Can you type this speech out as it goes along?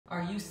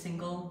Are you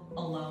single,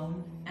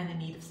 alone, and in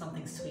need of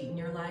something sweet in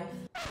your life?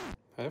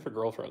 I have a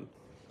girlfriend.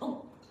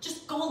 Oh,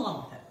 just go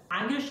along with it.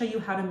 I'm gonna show you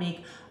how to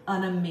make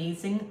an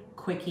amazing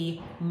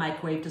quickie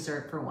microwave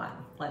dessert for one.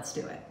 Let's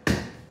do it.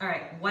 All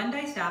right, 1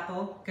 diced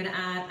apple. Gonna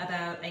add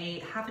about a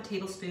half a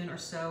tablespoon or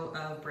so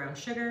of brown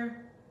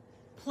sugar,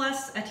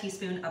 plus a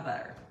teaspoon of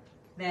butter.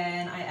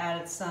 Then I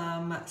added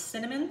some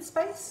cinnamon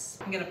spice.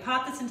 I'm gonna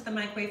pop this into the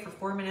microwave for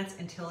 4 minutes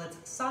until it's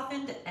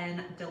softened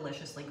and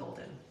deliciously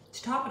golden.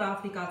 To top it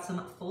off, we got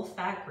some full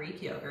fat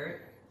Greek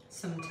yogurt,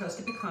 some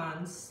toasted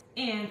pecans,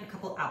 and a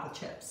couple apple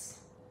chips.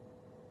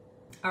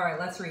 All right,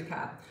 let's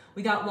recap.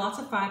 We got lots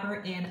of fiber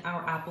in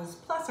our apples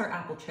plus our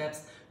apple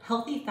chips,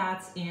 healthy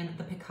fats in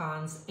the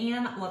pecans,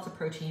 and lots of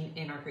protein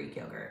in our Greek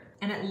yogurt.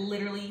 And it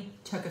literally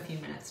took a few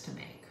minutes to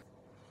make.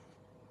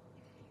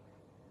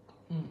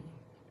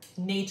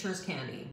 Nature's candy.